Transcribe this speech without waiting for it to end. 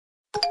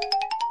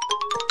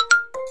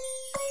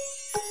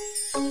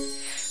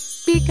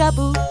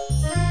Peekaboo,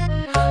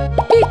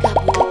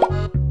 peekaboo,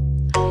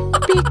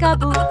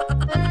 peekaboo,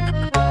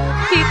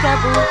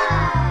 peekaboo,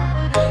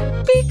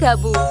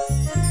 peekaboo,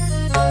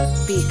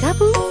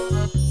 peekaboo.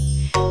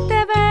 Te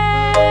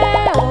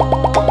veo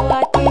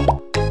a ti.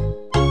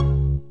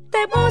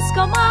 Te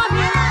busco,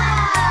 mami.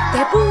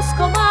 Te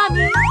busco,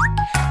 mami.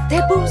 Te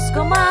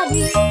busco,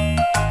 mami.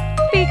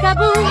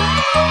 Peekaboo.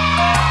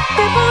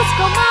 Te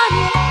busco,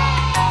 mami.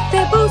 Te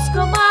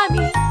busco,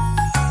 mami.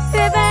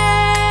 Te veo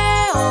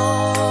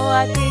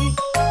a ti.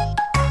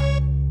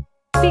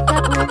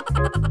 Peekaboo,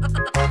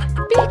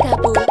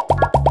 peekaboo,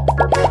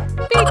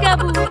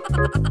 peekaboo,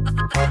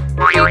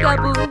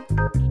 peekaboo,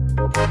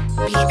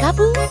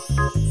 peekaboo,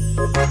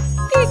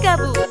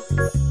 peekaboo.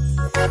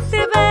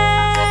 Te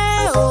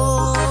veo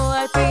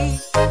a ti.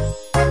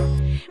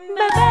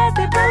 Bebé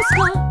te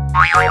busco,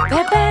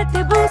 bebé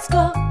te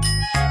busco,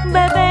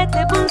 bebé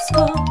te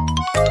busco.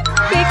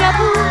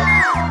 Peekaboo,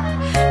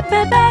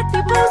 bebé te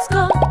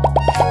busco,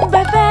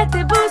 bebé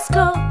te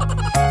busco.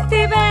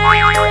 Te veo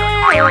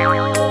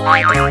a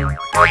ti.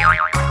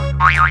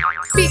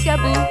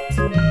 Peekaboo,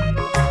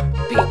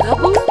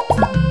 peekaboo,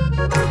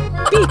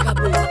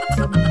 peekaboo,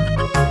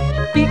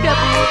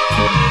 peekaboo,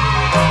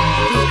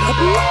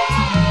 peekaboo,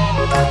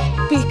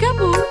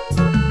 peekaboo.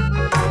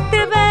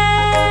 Te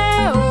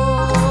veo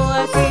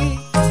a ti.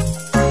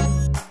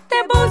 Te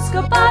busco,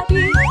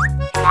 papi.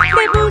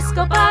 Te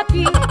busco,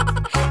 papi.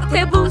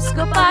 Te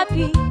busco,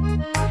 papi.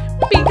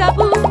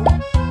 Peekaboo.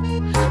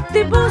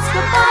 Te busco,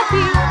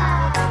 papi.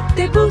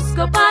 Te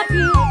busco,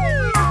 papi.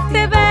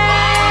 Te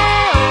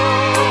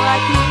veo a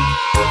ti.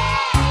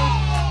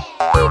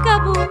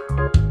 Peekaboo,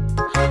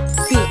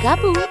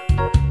 peekaboo,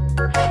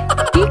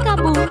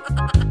 peekaboo,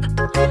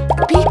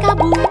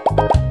 peekaboo,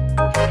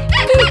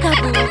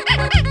 peekaboo,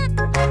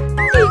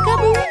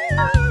 peekaboo.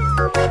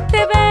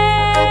 Te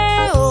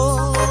veo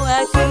a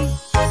ti.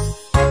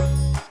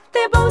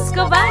 Te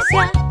busco,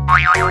 Vasya.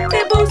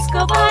 Te busco,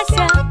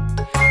 Vasya.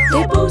 Te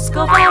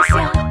busco,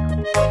 Vasya.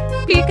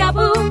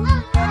 Peekaboo.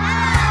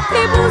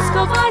 Te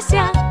busco,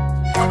 Vasya.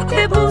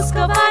 Te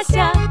busco,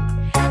 Vasya.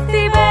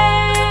 Te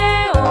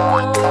veo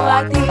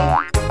a ti.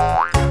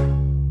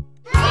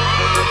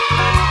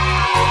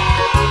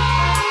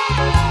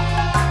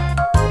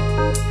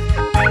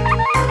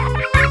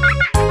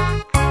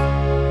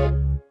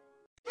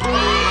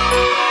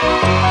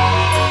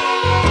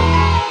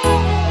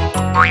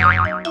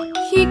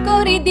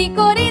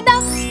 Hicoridi-corida,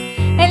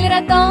 el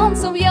ratón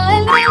subió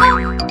el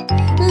reloj.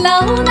 La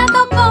una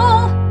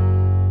tocó,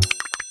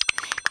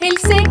 él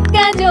se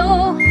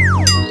cayó.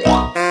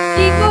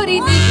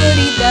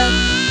 Hicoridi-corida,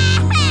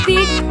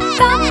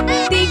 tic-tac,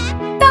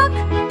 tic-tac,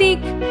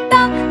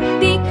 tic-tac,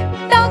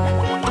 tic-tac.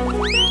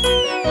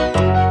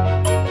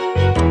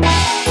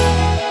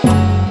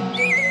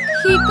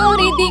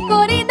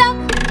 Hicoridi-corida,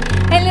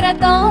 el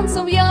ratón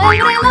subió el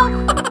reloj.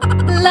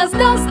 Las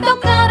dos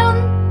tocaron,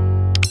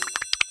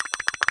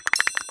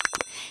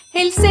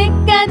 él se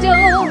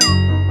cayó.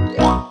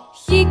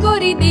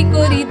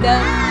 Hicoridi-corida,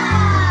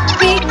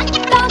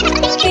 tic-tac,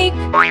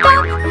 tic-tac,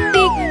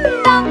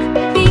 tic-tac,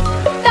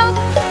 tic-tac.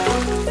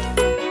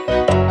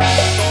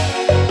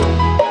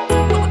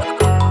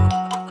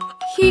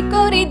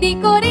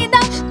 Hicoridi-corida,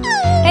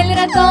 el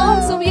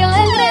ratón subió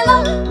el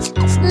reloj.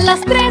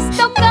 Las tres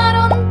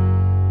tocaron,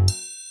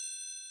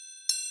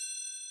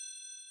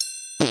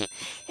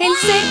 él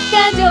se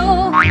cayó.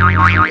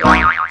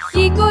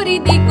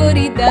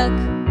 Hicoridi-corida,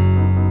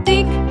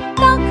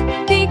 tic-tac,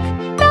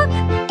 tic-tac,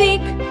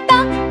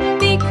 tic-tac,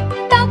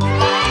 tic-tac.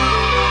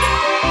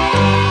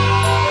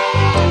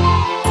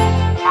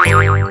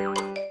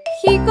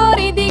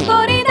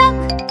 Hicoridi-corida,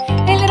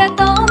 el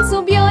ratón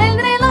subió el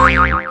reloj.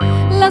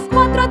 Las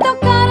cuatro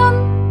tocaron,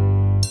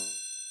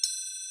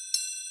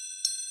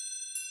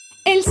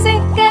 él se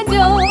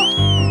cayó.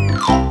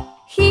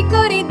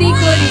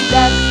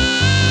 Hicoridi-corida,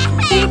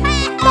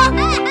 tic-tac,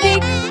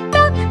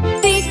 tic-tac,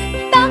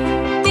 tic-tac,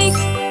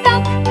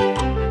 tic-tac.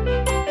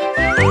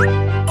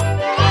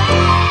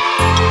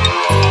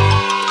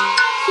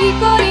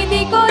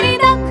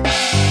 Hicoridi-corida,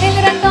 el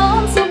ratón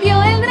subió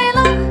el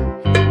reloj.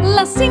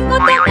 Las cinco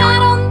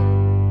tocaron,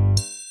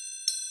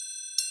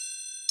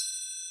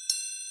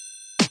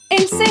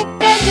 él se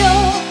cayó.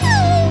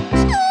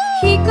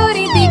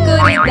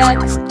 Hicoridi-corida,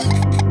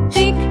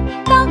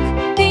 tic-tac,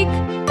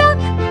 tic-tac,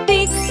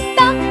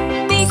 tic-tac,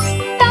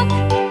 tic-tac.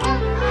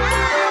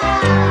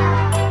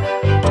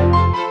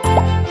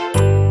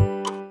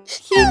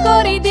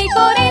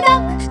 Hicoridi-corida,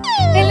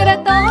 el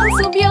ratón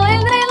subió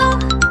el reloj.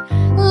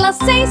 Las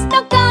seis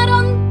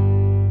tocaron,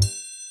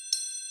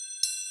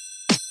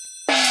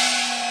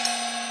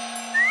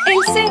 él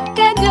se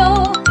cayó.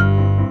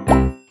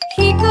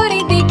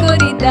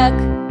 Hicoridi-corida,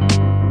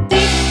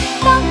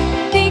 tic-tac,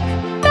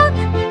 tic-tac,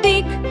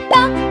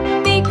 tic-tac,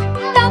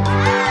 tic-tac.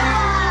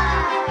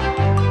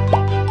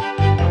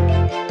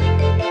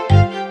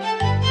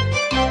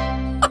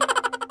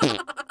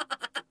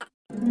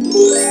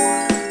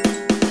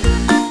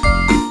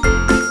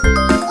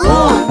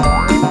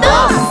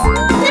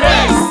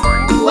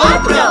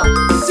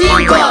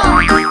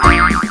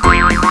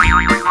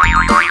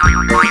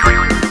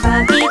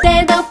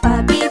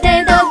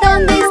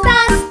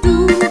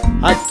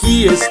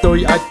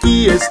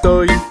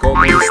 estoy,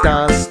 ¿cómo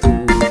estás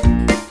tú?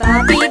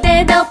 Papi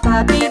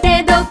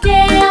dedo,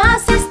 ¿qué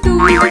haces tú?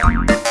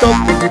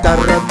 Toco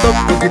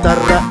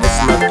guitarra, es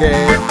lo que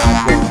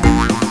hago.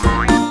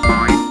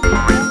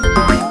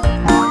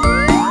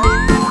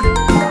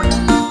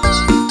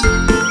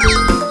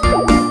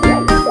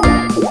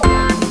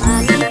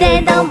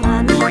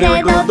 Mami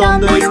dedo,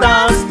 ¿Dónde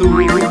estás tú?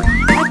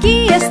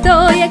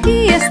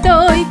 aquí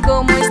estoy,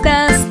 ¿cómo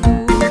estás tú?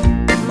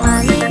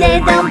 Mami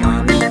dedo,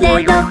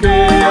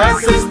 ¿Qué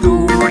haces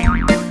tú?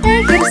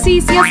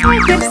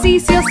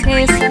 ejercicios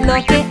es lo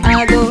que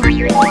hago.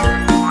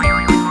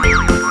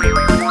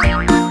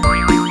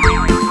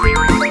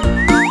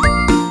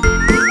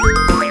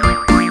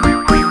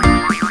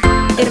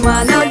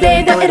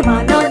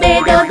 Hermano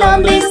dedo,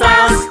 ¿dónde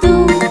estás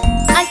tú?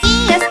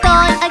 Aquí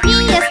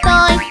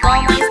estoy,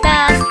 ¿cómo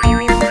estás tú?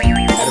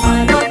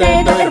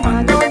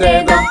 Hermano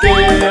dedo, ¿qué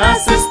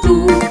haces tú?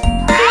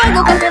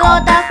 Juego con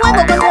pelota,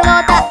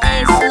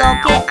 es lo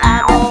que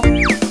hago.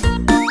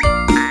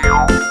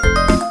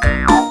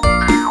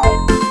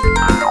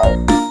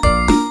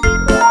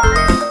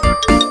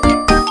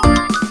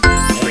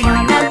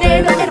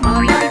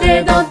 Hermana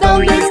dedo,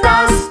 ¿dónde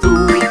estás tú?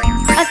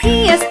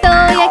 Aquí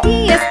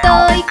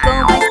estoy,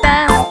 ¿cómo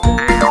estás tú?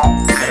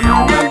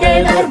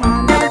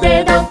 Hermana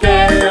dedo, ¿qué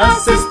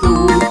haces tú?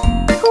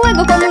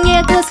 Juego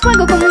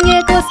con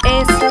muñecos,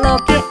 es lo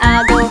que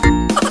hago.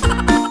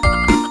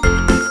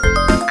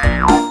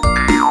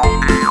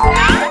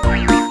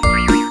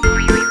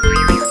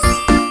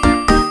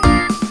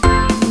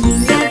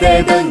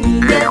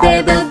 Niña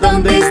dedo,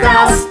 ¿dónde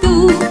estás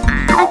tú?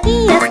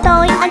 Aquí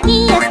estoy,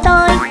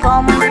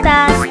 ¿cómo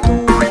estás tú?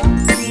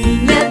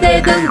 Niña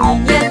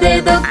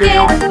dedo, ¿qué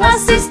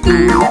haces tú?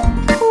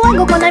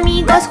 Juego con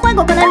amigos,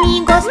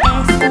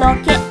 es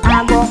lo que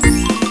hago.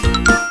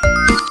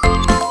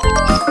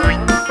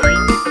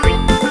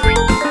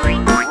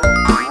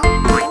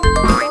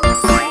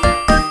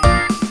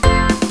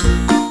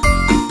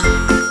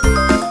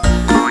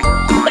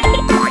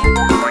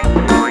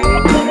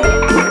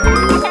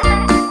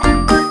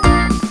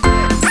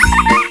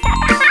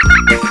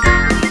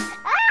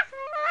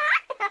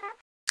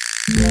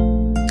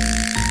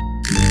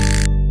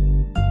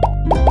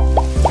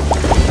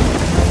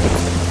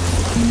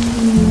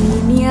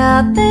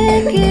 Niña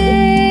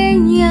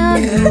pequeña,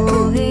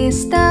 no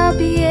está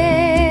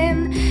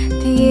bien.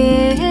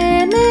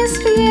 Tienes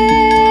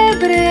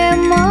fiebre,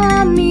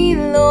 mami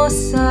lo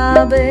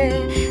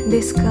sabe.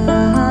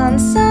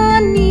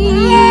 Descansa,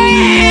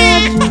 niña,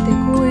 yo te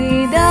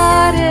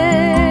cuidaré.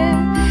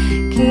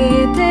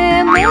 Que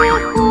te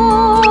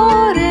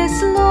mejores,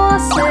 lo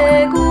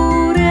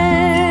aseguré.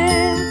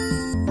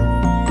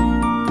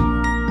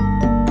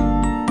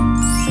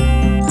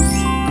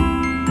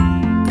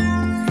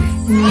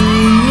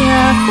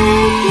 Niña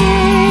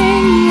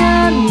pequeña,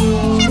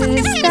 no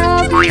está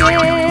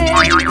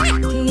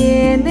bien.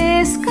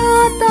 Tienes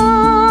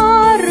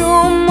catarro,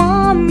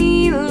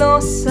 mami lo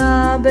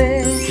sabe.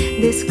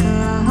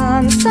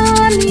 Descansa,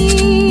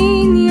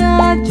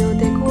 niña, yo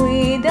te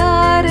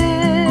cuidaré.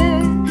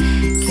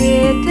 Que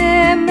te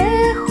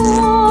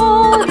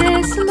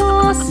mejores, lo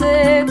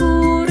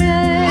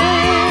aseguré.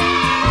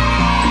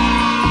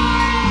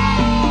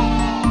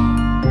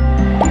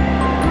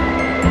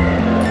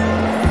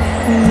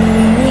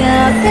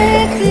 Niña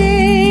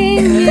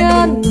pequeña,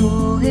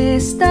 no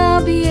está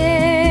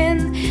bien.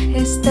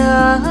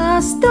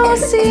 Estás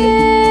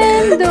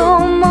tosiendo,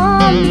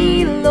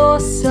 mami lo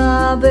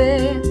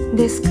sabe.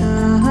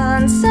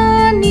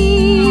 Descansa,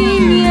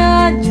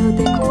 niña, yo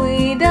te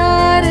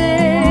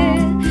cuidaré.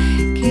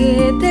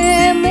 Que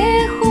te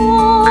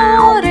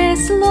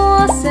mejores, lo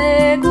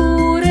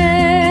aseguré.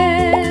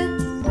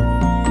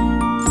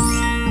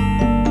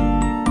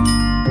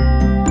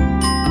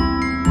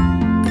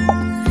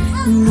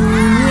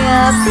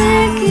 Niña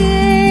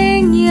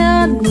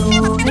pequeña,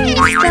 no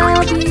está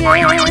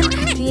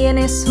bien.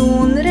 Tienes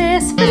un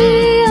resfriado,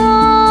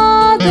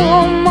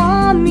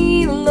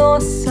 mami lo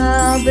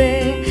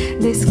sabe.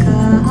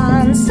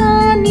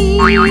 Descansa,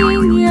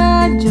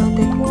 niña, yo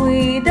te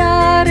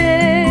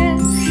cuidaré.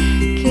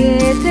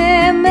 Que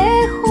te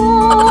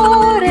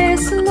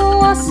mejores,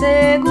 lo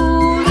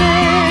aseguré.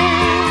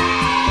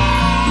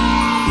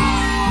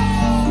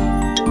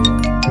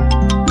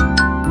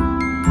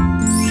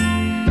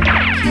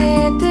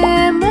 Que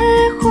te